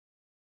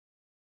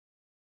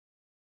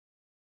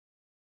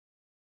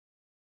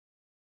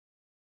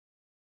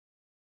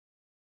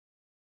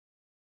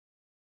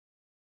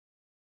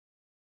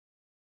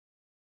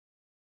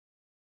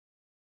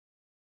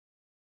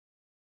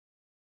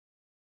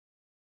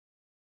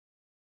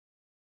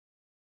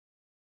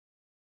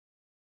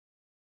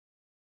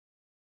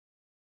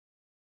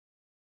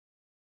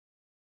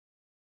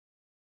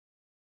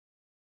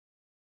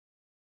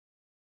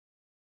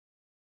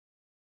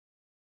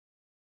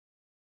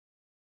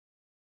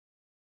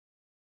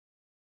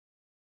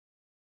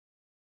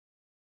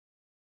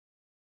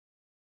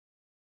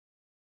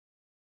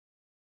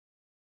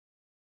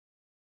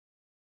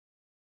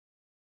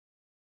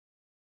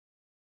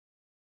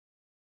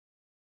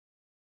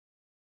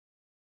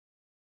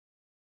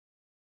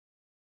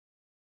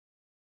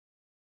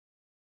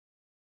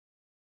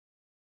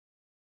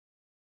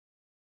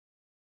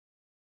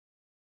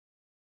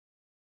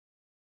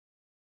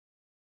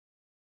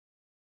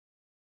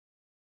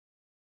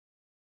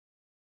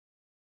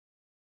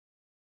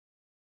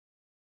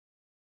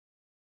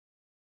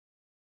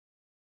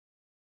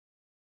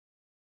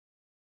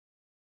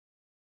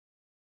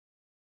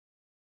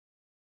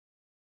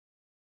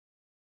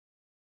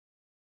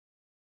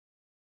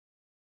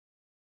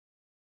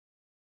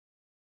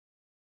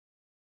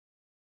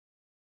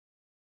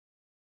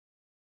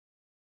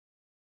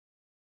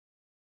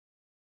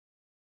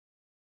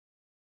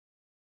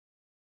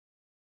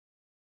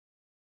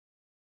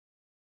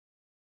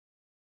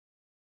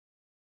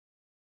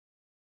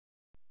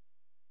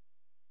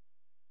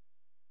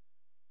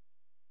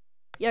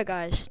Yo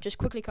guys, just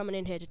quickly coming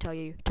in here to tell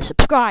you to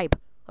subscribe,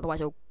 otherwise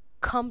I'll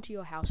come to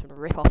your house and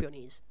rip off your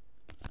knees.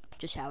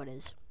 Just how it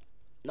is.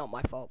 Not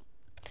my fault.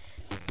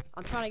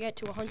 I'm trying to get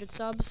to 100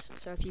 subs,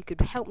 so if you could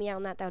help me out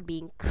on that, that would be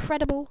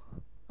incredible.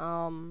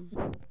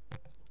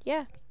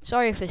 Yeah.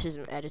 Sorry if this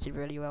isn't edited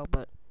really well,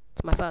 but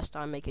it's my first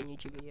time making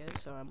YouTube videos,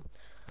 so I'm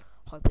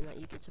hoping that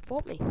you can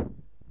support me.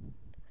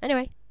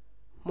 Anyway,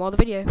 more of the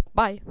video.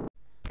 Bye.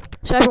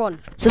 So everyone,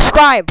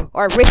 subscribe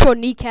or I rip your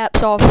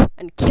kneecaps off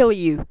and kill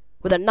you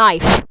with a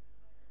knife.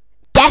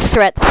 Death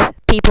threats,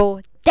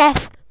 people.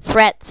 Death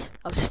threats.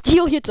 I'll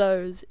steal your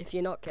toes if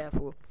you're not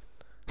careful.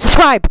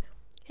 Subscribe.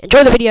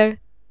 Enjoy the video.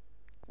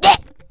 Yeah.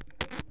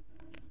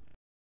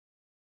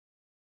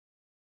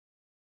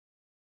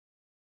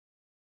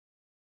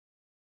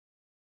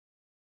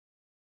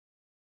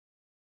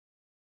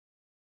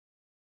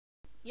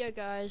 Yo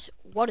guys,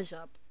 what is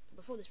up?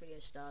 Before this video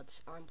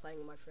starts, I'm playing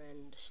with my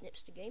friend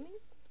Snipster Gaming,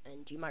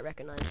 and you might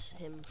recognize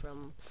him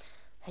from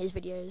his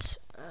videos.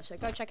 So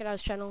go check out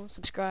his channel,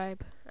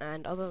 subscribe,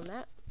 and other than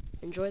that,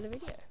 enjoy the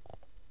video.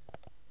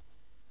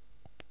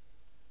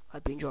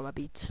 Hope you enjoy my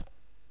beats.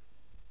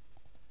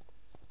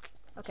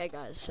 Okay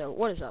guys, so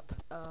what is up?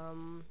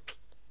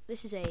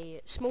 This is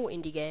a small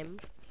indie game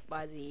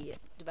by the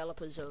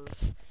developers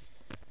of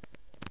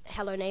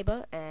Hello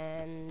Neighbor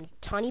and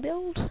Tiny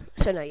Build.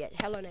 So no, yeah,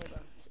 Hello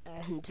Neighbor,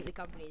 and the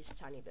company is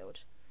Tiny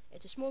Build.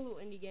 It's a small little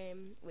indie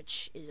game,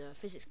 which is a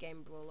physics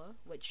game brawler,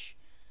 which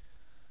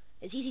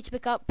is easy to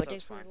pick up, but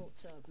difficult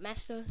to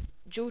master.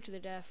 Duel to the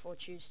death or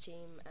choose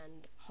team,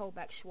 and hold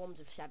back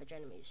swarms of savage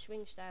enemies.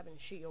 Swing, stab, and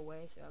shoot your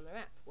way through on the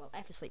map, while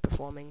effortlessly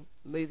performing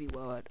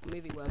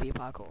movie-worthy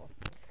parkour.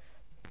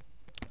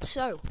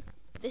 So,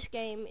 this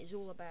game is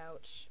all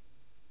about,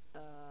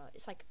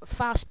 it's like a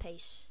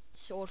fast-paced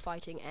sword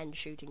fighting and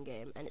shooting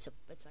game, and it's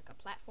like a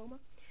platformer.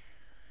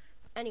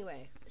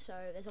 Anyway, so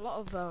there's a lot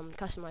of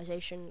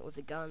customization with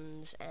the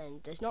guns,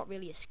 and there's not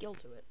really a skill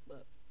to it,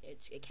 but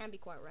it can be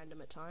quite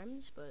random at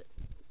times, but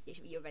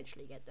you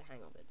eventually get the hang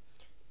of it.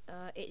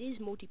 It is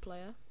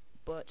multiplayer,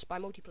 but by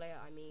multiplayer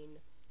I mean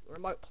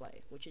remote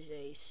play, which is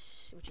a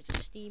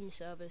Steam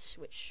service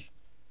which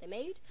they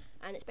made,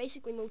 and it's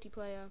basically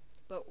multiplayer,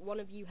 but one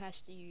of you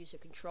has to use a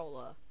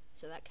controller,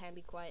 so that can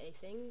be quite a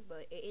thing,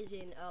 but it is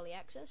in early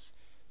access,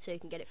 so you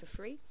can get it for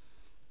free.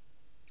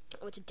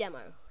 Oh, it's a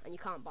demo, and you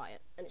can't buy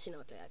it, and it's in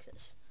early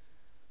access.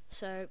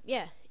 So,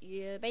 yeah,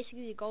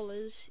 basically the goal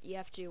is you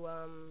have to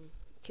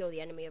kill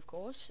the enemy, of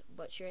course,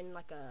 but you're in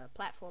like a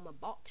platformer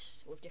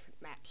box with different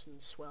maps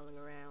and swirling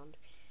around.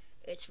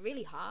 It's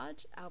really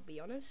hard, I'll be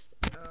honest,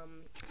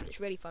 but it's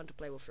really fun to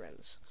play with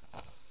friends.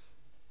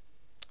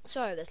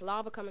 So, there's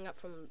lava coming up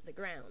from the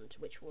ground,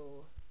 which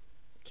will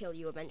kill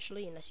you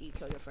eventually, unless you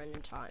kill your friend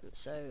in time.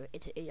 So,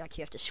 it's like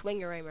you have to swing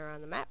your aim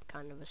around the map,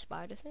 kind of a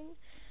spider thing.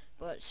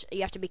 But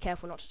you have to be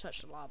careful not to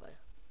touch the lava.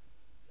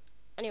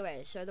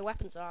 Anyway, so the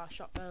weapons are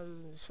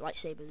shotguns,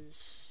 lightsabers,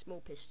 small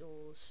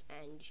pistols,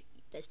 and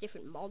there's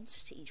different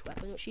mods to each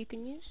weapon which you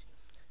can use.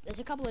 There's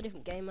a couple of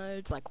different game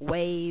modes, like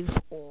wave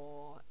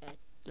or a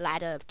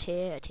ladder of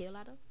tier, a tier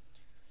ladder.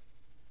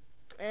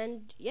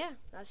 And yeah,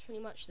 that's pretty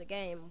much the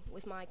game.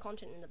 With my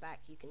content in the back,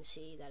 you can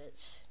see that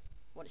it's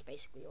what it's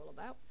basically all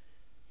about.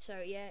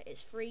 So yeah,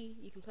 it's free,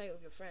 you can play it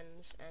with your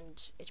friends,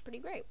 and it's pretty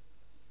great.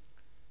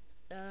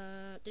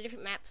 The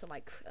different maps are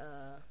like,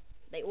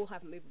 they all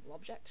have movable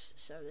objects,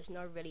 so there's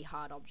no really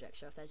hard objects,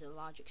 so if there's a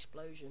large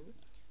explosion,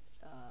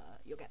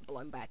 you'll get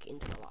blown back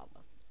into the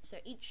lava. So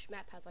each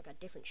map has like a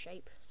different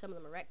shape. Some of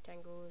them are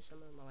rectangles, some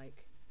of them are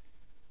like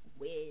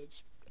weird,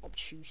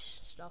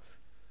 obtuse stuff.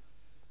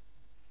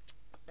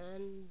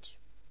 And,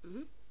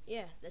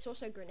 yeah, there's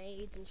also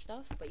grenades and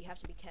stuff, but you have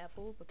to be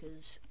careful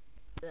because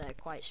they're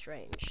quite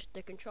strange.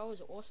 The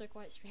controls are also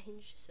quite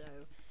strange, so,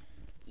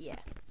 yeah,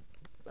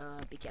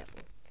 be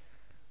careful.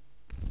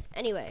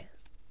 Anyway,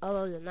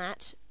 other than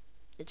that,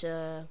 it's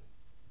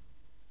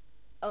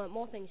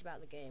more things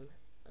about the game.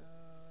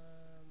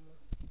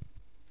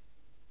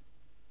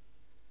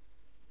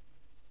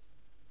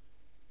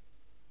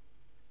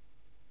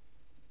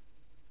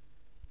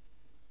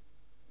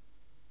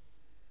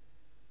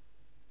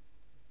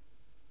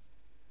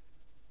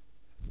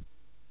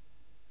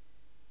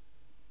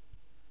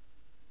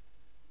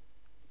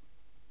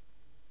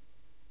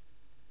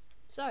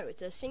 So,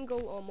 it's a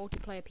single or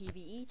multiplayer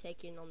PvE,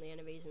 taking on the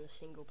enemies in a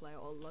single player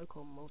or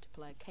local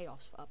multiplayer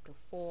chaos for up to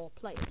 4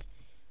 players.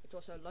 It's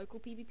also local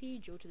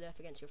PvP, duel to death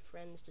against your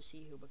friends to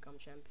see who will become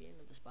champion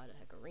of the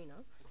SpiderHeck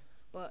arena.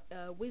 But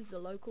with the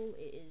local,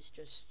 it is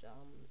just,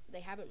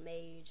 they haven't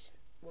made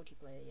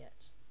multiplayer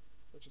yet,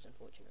 which is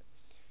unfortunate.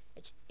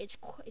 It's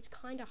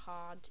kind of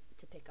hard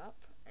to pick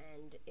up,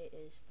 and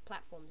the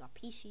platforms are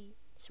PC,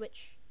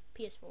 Switch,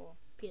 PS4,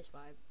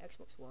 PS5,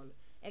 Xbox One,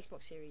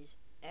 Xbox Series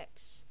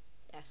X,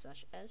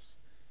 S/S,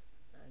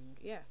 and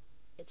yeah,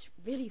 it's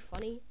really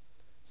funny.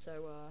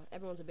 So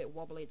everyone's a bit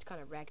wobbly. It's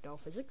kind of ragdoll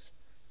physics,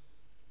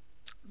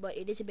 but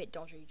it is a bit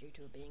dodgy due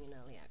to it being in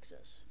early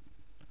access.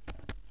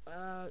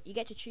 You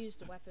get to choose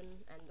the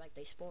weapon, and like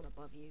they spawn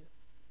above you,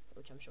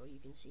 which I'm sure you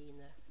can see in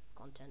the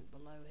content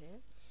below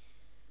here.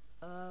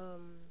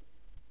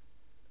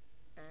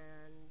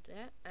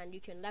 And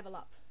you can level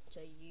up to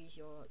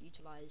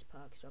utilize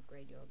perks to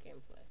upgrade your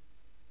gameplay.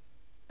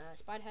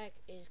 SpiderHeck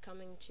is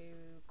coming to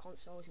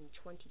consoles in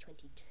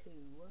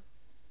 2022,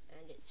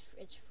 and it's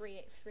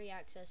free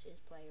access is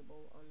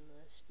playable on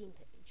the Steam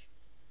page.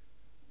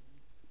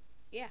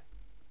 Yeah,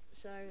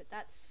 so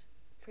that's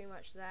pretty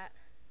much that,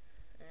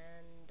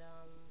 and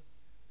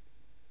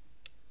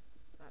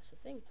that's the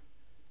thing.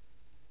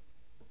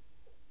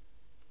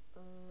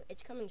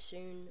 It's coming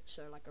soon,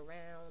 so like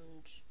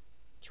around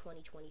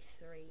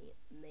 2023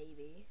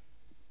 maybe,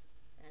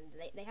 and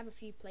they have a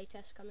few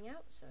playtests coming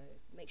out, so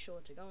make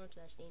sure to go onto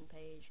their Steam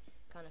page,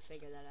 kind of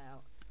figure that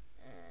out,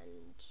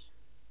 and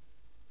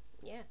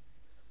yeah,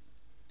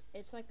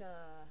 it's like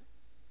a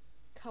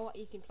co-op.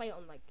 You can play it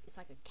on it's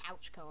like a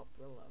couch co-op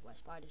brawler where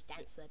spiders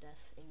dance their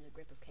death in the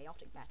grip of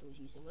chaotic battles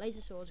using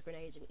laser swords,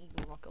 grenades, and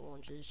even rocket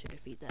launchers to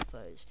defeat their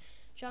foes.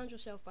 Challenge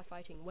yourself by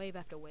fighting wave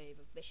after wave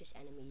of vicious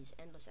enemies,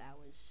 endless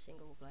hours,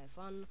 single player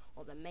fun,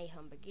 or the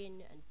mayhem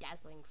begin, and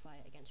dazzling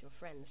fight against your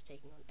friends,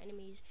 taking on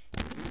enemies,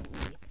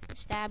 and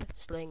stab,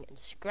 sling, and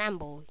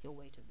scramble your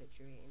way to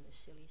victory in the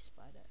silly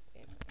spider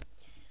game.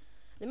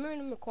 The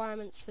minimum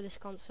requirements for this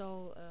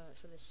console,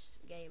 for this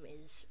game,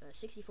 is a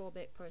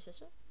 64-bit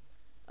processor,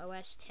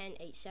 OS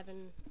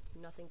 10.8.7,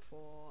 nothing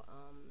for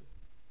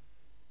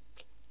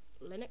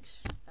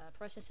Linux,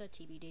 processor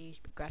TBD,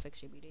 graphics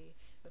TBD,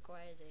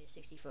 requires a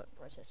 60-foot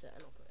processor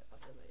and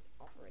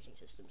operating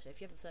system. So if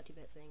you have the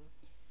 30-bit thing,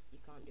 you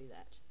can't do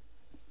that.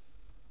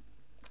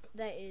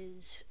 There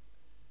is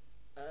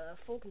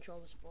full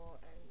controller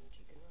support, and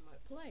you can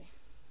remote play.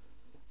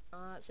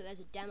 So there's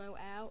a demo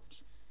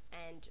out,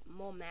 and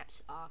more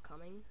maps are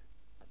coming,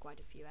 quite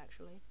a few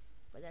actually,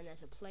 but then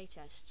there's a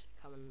playtest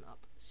coming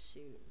up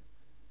soon.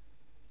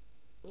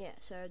 Yeah,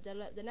 so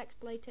the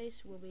next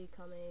playtest will be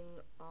coming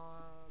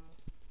on,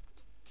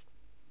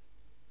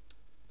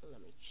 let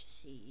me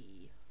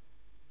see,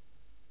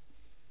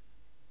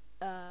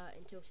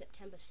 until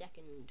September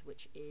 2nd,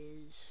 which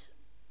is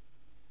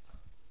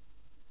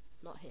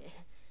not here.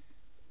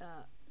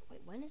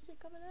 Wait, when is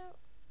it coming out?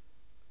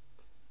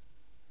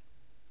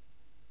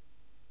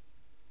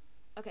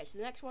 Okay, so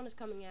the next one is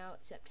coming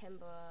out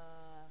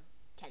September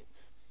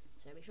 10th,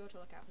 so be sure to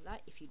look out for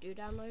that. If you do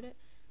download it,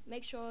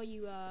 make sure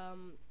you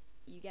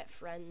get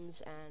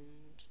friends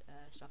and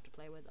stuff to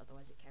play with,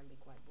 otherwise it can be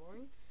quite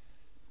boring.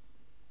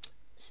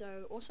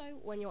 So also,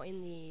 when you're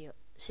in the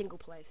single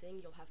player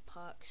thing, you'll have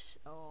perks,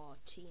 or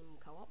team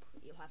co-op,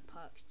 you'll have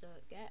perks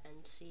to get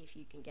and see if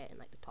you can get in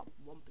like the top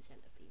 1%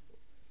 of people.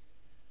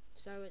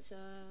 So it's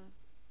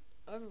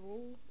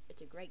overall,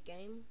 it's a great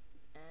game,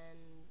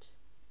 and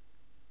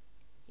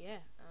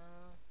yeah,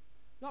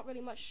 not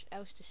really much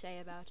else to say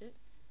about it,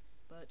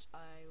 but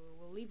I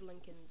will leave a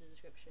link in the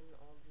description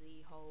of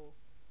the whole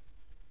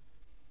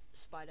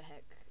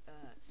SpiderHeck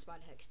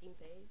Steam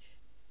page,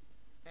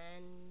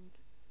 and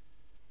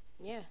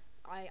yeah,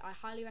 I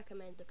highly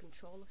recommend the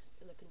controllers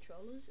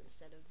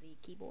instead of the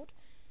keyboard,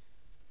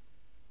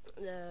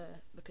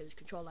 because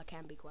controller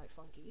can be quite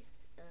funky.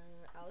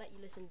 I'll let you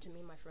listen to me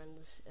and my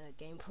friend's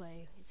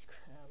gameplay. It's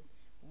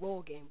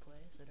raw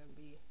gameplay, so don't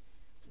be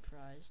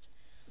surprised.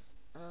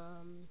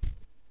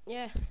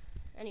 Yeah,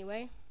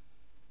 anyway,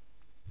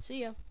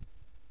 see ya.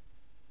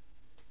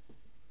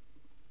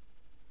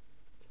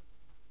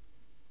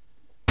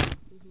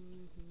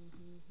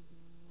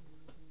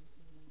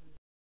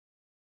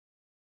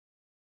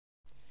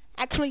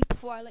 Actually,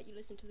 before I let you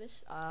listen to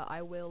this,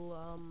 I will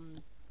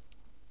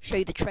show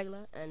you the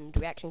trailer and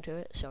reacting to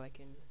it, so I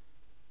can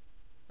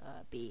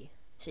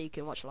so you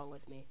can watch along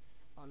with me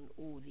on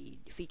all the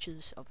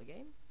features of the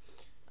game.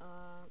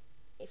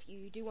 If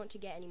you do want to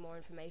get any more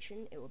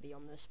information, it will be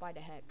on the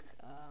SpiderHeck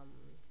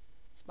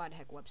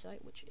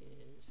website, which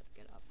is, I'll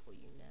get it up for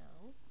you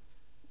now.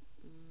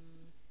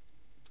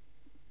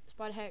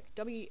 SpiderHeck,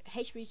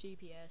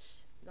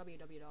 https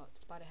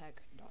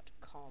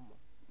www.spiderheck.com.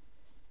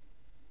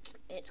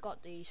 It's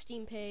got the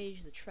Steam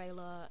page, the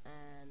trailer,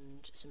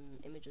 and some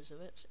images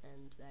of it,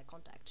 and their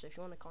contact. So if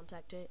you want to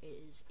contact it,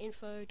 it is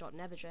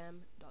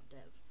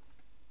info.neverjam.dev.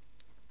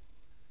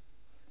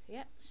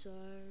 Yeah, so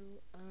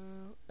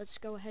let's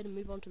go ahead and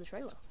move on to the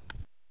trailer.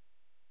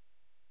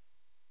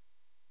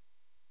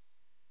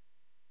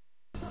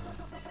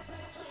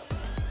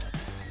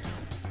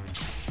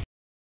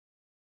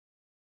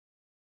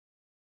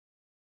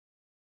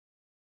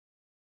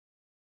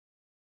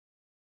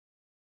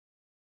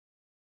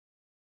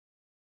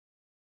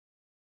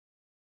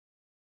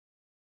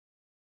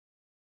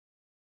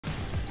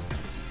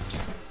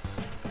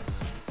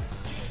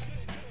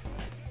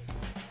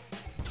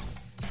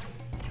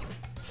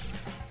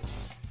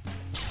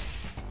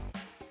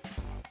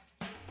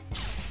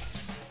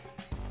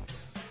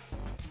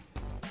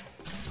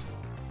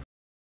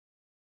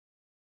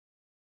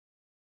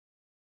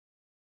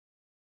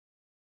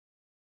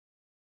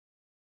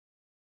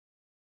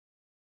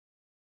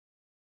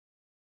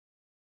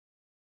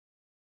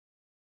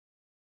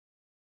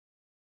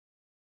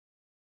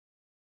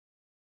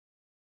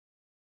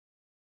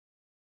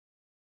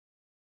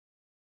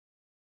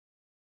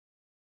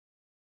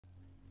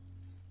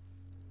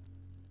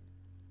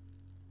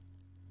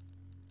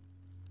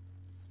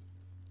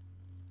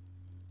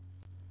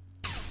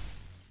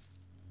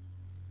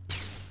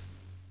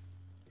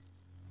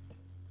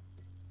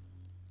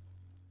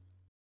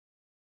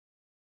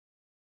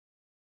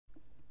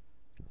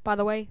 by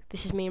the way,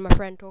 this is me and my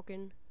friend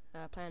talking,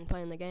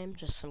 playing the game,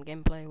 just some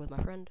gameplay with my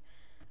friend.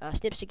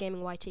 Snipster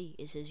Gaming YT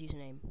is his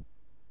username.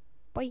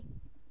 Bye.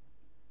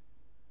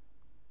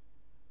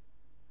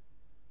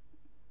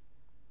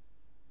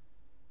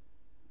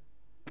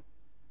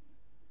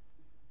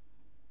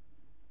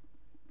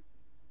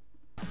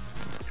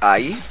 Are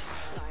you?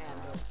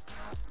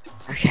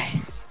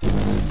 Okay.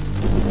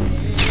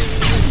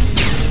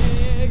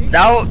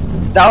 That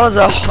was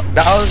a.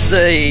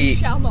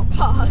 Shall not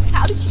pass.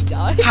 How did you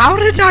die? How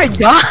did I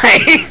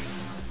die?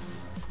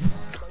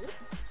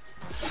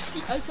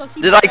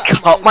 Did I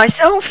cut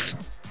myself?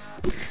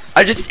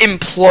 I just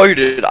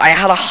imploded. I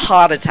had a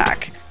heart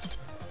attack.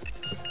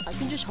 I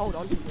can just hold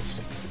on to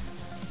this.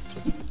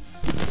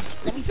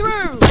 Let me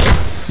through.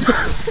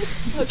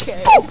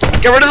 Okay. Oh,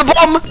 get rid of the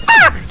bomb!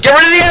 Ah, get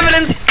rid of the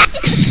evidence!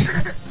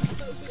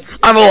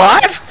 I'm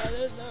alive?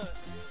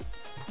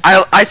 I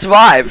don't know. I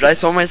survived. I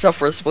saw myself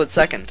for a split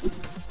second.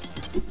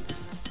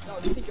 Oh,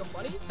 you think you're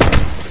funny?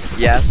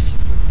 Yes.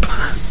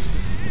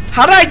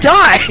 How did I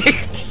die?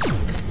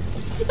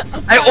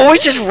 I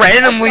always just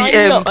randomly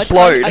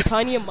implode. A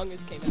tiny Among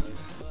Us came out of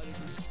this body.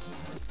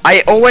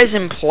 I always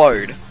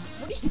implode.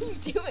 What are you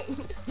doing?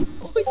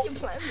 What was your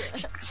plan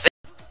there?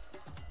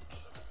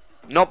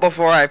 Not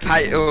before I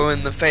pat you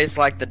in the face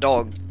like the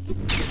dog.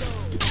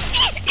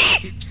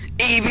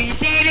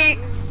 ABCD.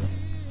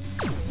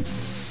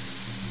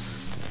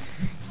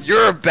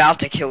 You're about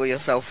to kill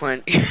yourself,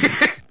 weren't you?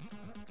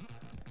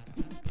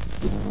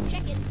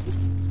 Check it.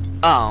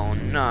 Oh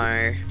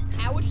no.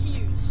 Howard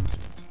Hughes.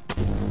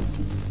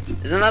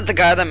 Isn't that the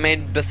guy that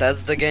made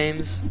Bethesda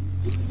games?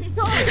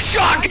 No.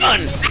 Shotgun!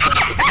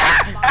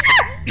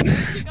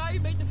 The guy who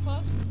made the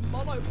first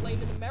monoplane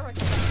in America.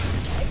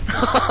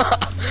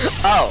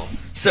 Oh,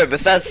 so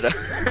Bethesda.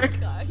 That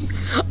guy.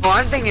 Oh,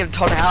 I'm thinking of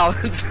Todd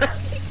Howard.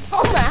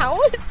 Tom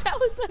Howard? How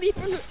is that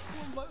even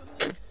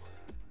remotely?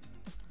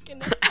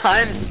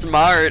 I'm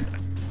smart.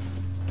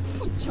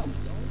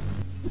 Jumps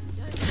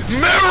off.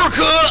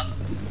 America!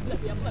 Let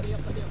me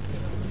up.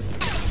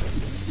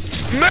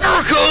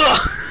 America!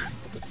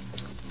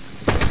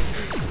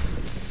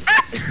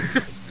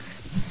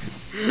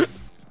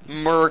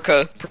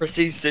 America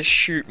proceeds to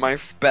shoot my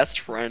best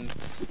friend.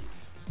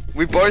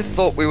 We both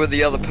thought we were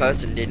the other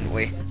person, didn't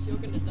we? Guess you're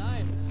gonna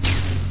die now.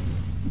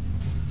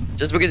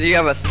 Just because you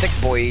have a thick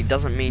boy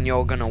doesn't mean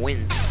you're gonna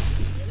win.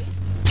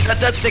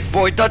 That thick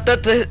boy, that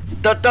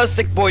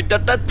thick boy,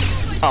 that.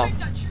 Oh.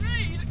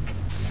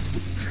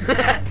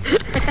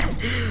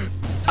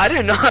 I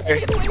don't know.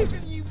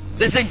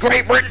 This is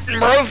Great Britain,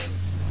 bro.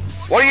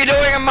 What are you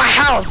doing in my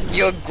house,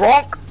 you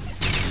gronk?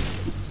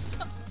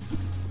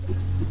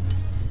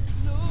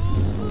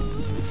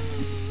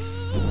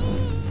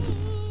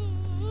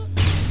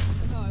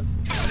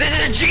 This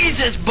is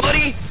Jesus,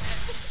 buddy.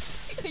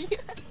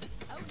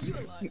 How are you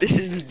alive? This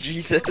is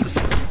Jesus.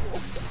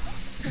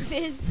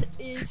 This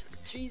is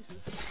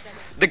Jesus.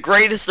 The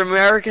greatest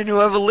American who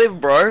ever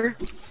lived, bro.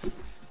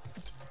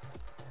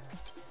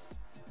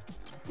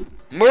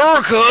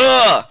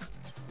 America!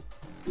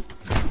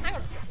 Hang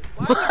on a second.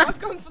 Why are you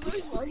going for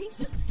those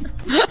ones?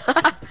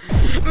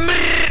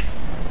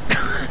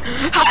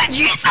 How did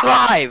you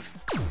survive?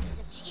 Because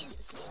of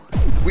Jesus.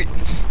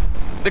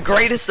 The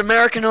greatest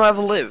American who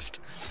ever lived.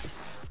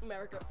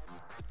 America.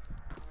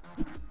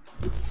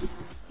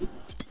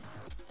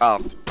 Oh.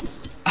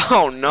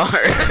 Oh no.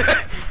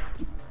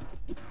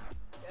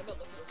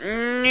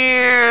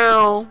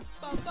 No.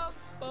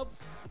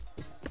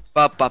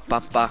 Ba ba ba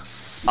ba.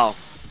 Oh.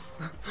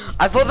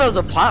 I thought there was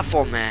a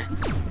platform there.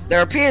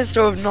 There appears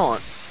to have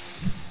not.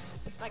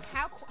 Like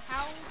how can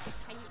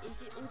you,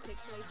 is it all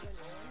pixelated on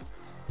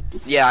your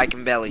end? Yeah, I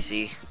can barely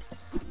see.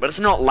 But it's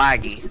not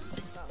laggy. No,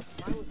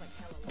 mine was like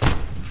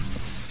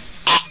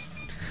hella.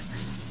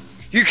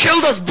 You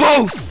killed us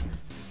both!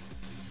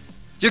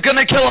 You're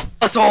gonna kill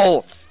us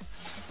all!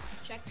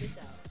 Check this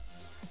out.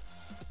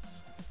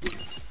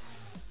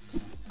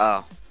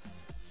 Oh.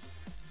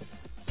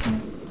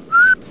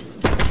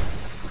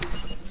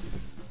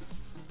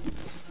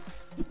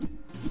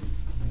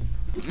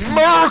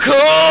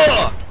 America!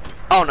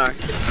 Oh no.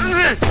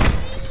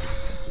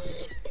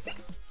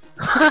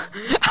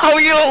 How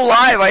are you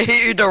alive? I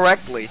hit you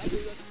directly.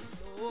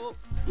 Oh.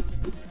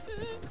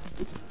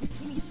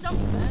 Give me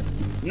something, man.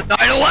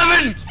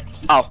 9/11!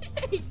 Oh.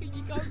 You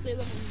can't say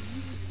that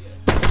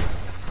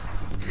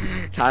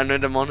on Time to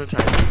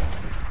demonetize.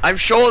 I'm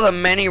sure the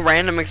many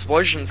random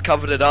explosions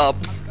covered it up.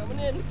 I'm coming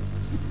in.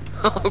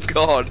 Oh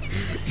god.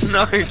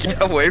 No,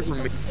 get away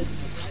from me.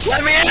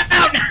 Let me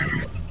out!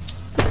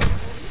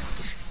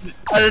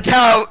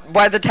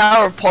 By the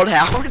tower of Pod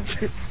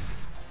Howard.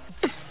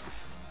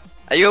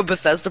 Are you a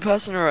Bethesda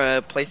person or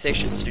a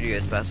PlayStation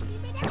Studios person?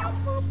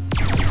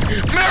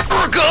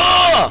 America!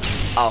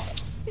 Oh.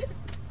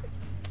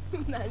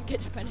 Man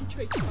gets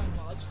penetrated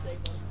by large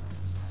saber.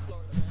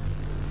 Florida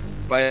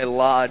man. By a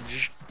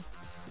large,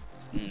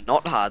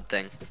 not hard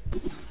thing.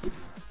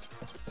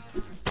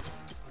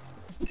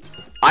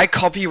 I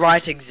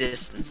copyright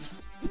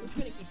existence. Which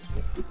gonna keep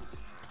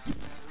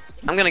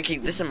this? I'm gonna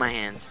keep this in my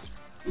hands.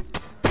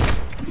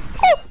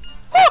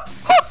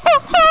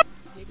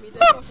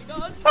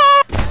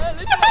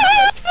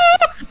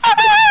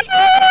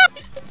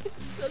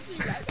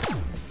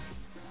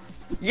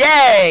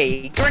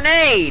 Hey!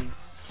 Grenade!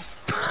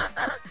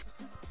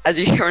 As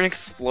you hear an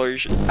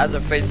explosion, as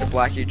it fades to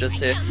black, you just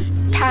hear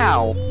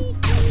pow!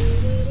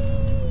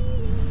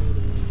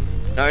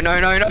 No, no,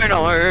 no, no,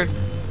 no!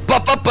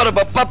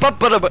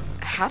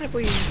 How did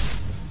we...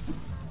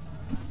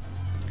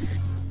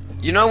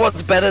 You know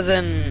what's better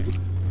than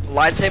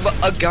lightsaber?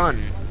 A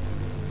gun.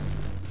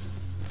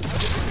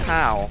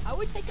 How? I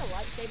would take a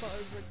lightsaber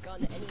over a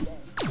gun any day.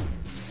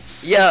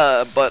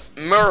 Yeah, but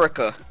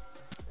America.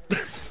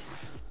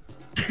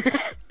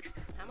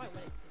 How am I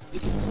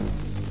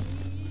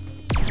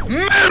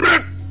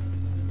winning?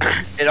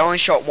 It only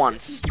shot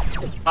once.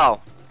 Oh.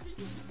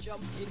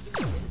 Jump into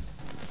the abyss.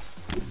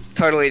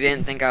 Totally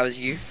didn't think I was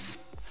you.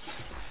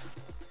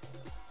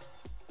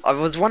 I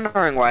was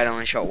wondering why it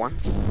only shot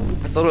once.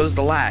 I thought it was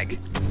the lag.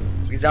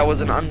 Because that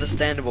was an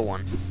understandable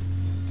one.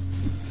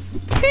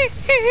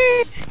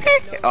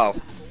 Oh.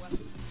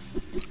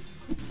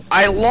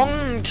 I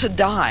long to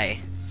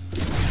die.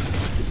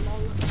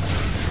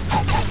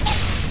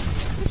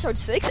 Episode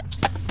 6.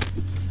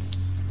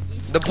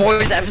 The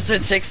Boys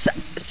episode 6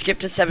 skip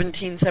to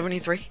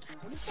 1773.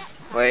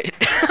 Wait.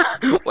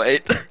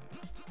 Wait.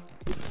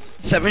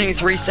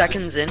 73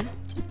 seconds in.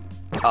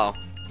 Oh.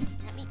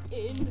 Let me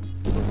in.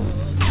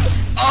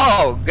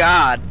 Oh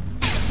god.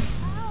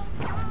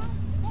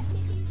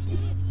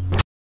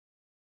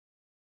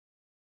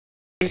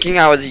 Thinking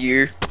I was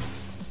you.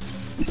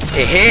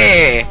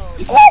 Hey.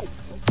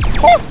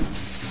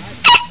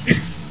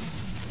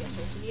 Yes,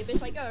 into the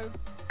abyss I go.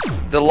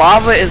 The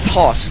lava is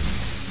hot.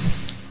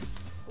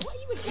 What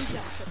even is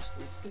that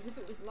substance? Because if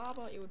it was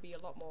lava, it would be a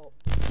lot more.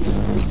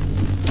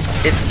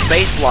 It's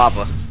space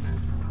lava.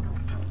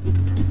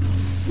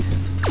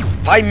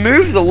 I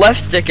moved the left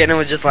stick and it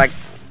was just like,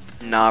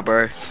 nah,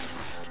 bro.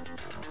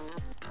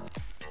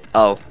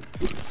 Oh.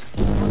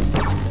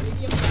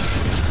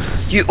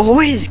 You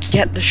always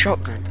get the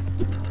shotgun.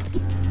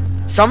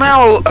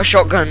 Somehow a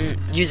shotgun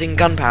using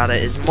gunpowder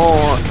is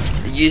more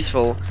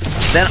useful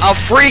than a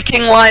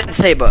freaking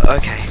lightsaber.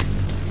 Okay.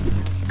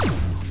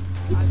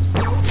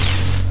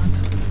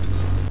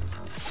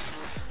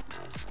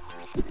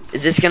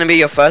 Is this gonna be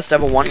your first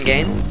ever one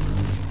game?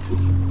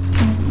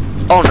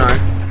 Oh no.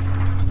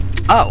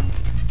 Oh.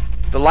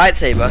 The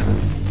lightsaber.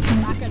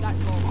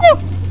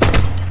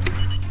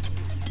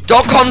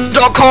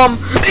 .com.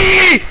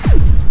 Eee!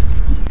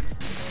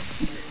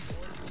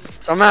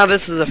 Somehow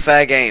this is a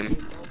fair game.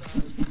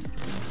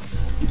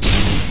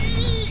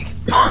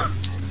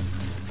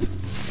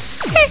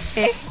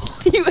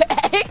 You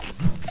heck?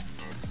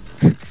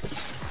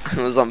 It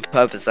was on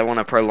purpose. I want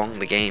to prolong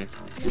the game.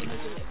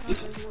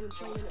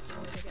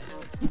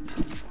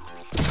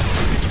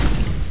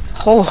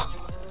 Oh.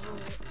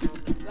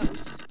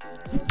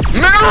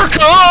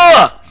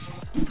 America!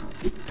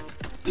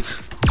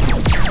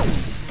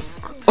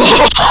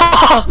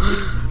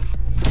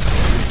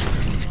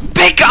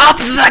 Pick up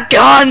the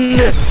gun!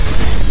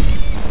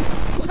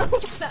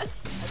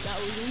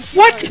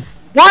 What?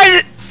 Why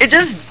did it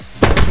just...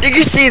 Did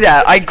you see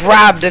that? I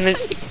grabbed and it...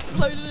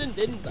 exploded and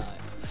didn't die.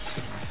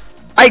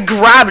 I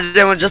grabbed it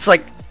and was just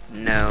like...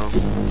 No.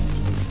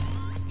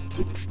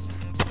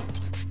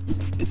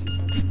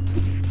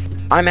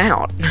 I'm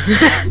out.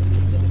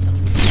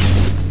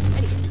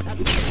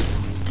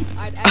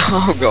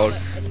 Oh god.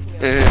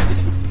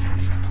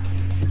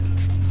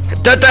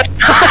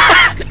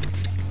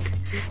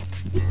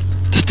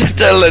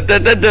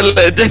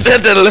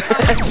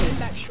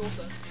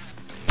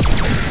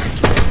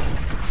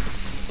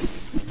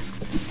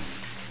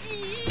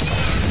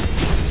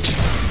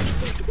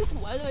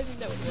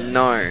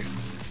 No.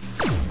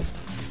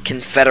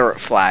 Confederate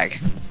flag.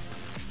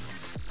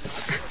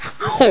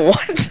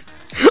 What?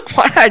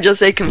 Why did I just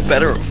say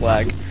Confederate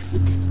flag?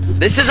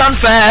 This is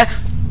unfair!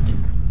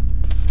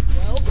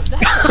 Well,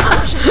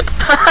 that's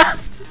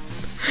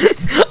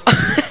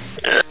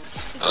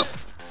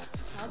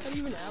how did that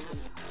even happen?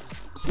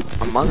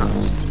 Among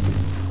Us.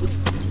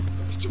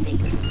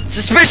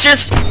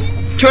 Suspicious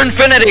to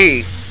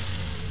infinity!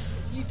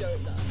 You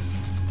don't know.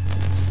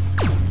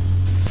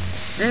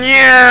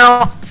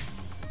 Yeah.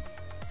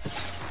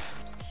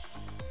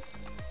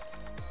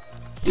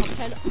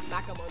 10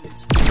 Maca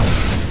moments.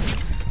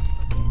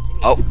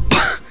 Oh.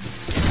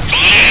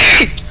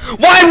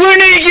 Why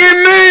wouldn't you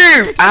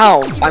move?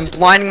 Ow, I'm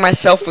blinding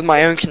myself with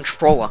my own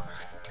controller.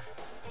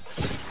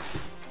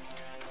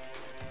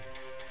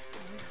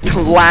 The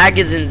lag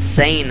is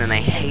insane and I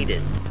hate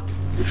it.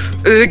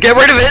 Get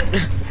rid of it!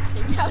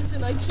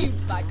 10,000 IQ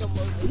Maca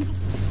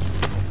moments.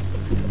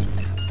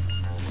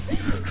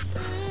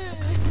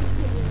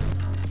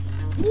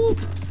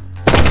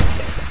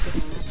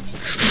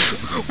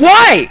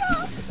 Why?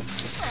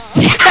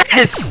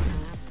 Yes!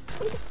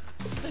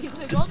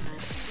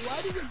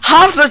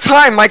 Half the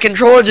time my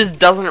controller just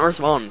doesn't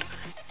respond.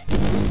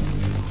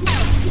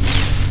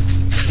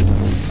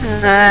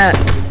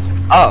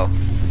 Oh.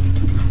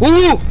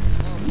 Ooh!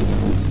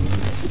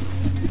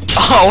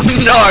 Oh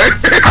no!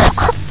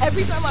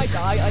 Every time I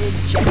die, I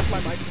ingest my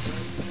microphone.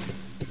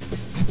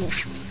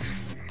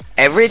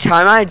 Every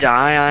time I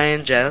die, I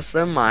ingest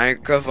the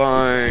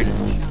microphone.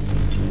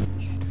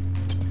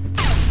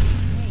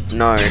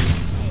 No.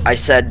 I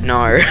said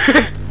no.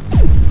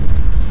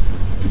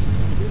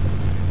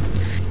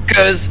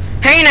 Cause,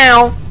 hey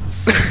now!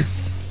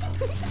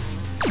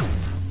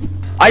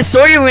 I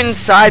saw you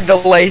inside the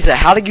laser.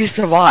 How did you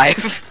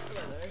survive?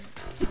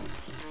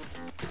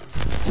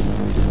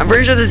 I'm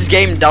pretty sure this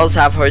game does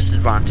have host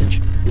advantage.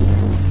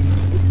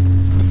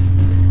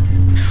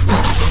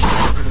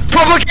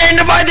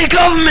 Propaganda by the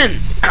government!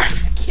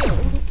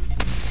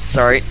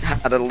 Sorry,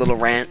 had a little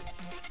rant.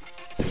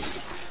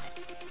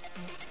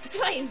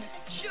 Slaves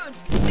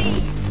should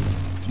be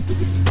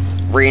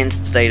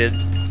Reinstated.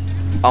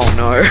 Oh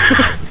no.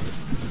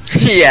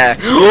 Yeah.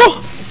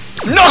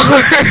 No!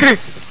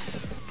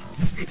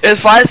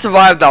 If I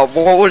survived that,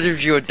 what would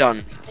have you have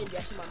done?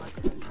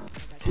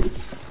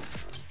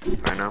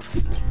 Fair enough.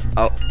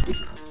 Oh.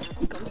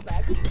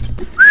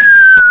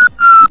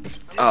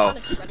 Oh.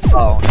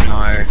 Oh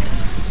no.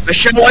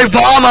 Michelle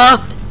Obama!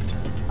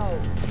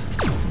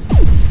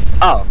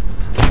 Oh.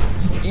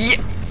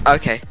 Yeah.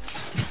 Okay.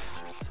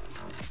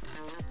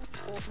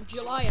 4th of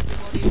July,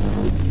 everybody.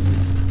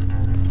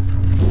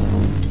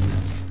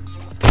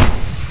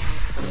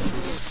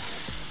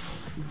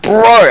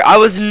 Bro, I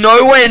was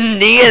nowhere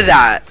near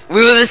that.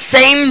 We were the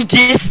same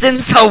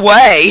distance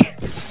away.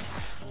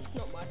 It's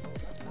not my fault,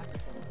 that's my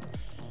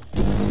fault.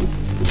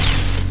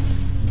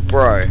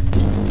 Bro.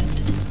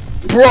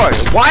 Bro,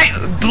 why?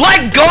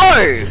 Let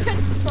go!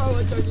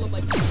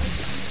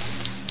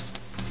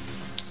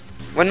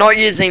 We're not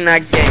using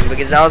that game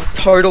because that was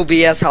total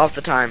BS half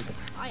the time.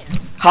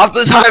 Half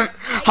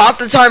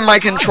the time my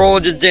controller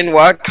just didn't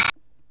work.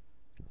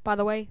 By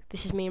the way,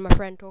 this is me and my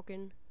friend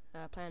talking,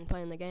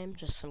 playing the game,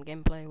 just some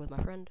gameplay with my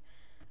friend.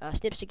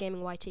 Snipster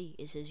Gaming YT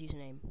is his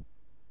username.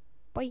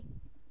 Bye.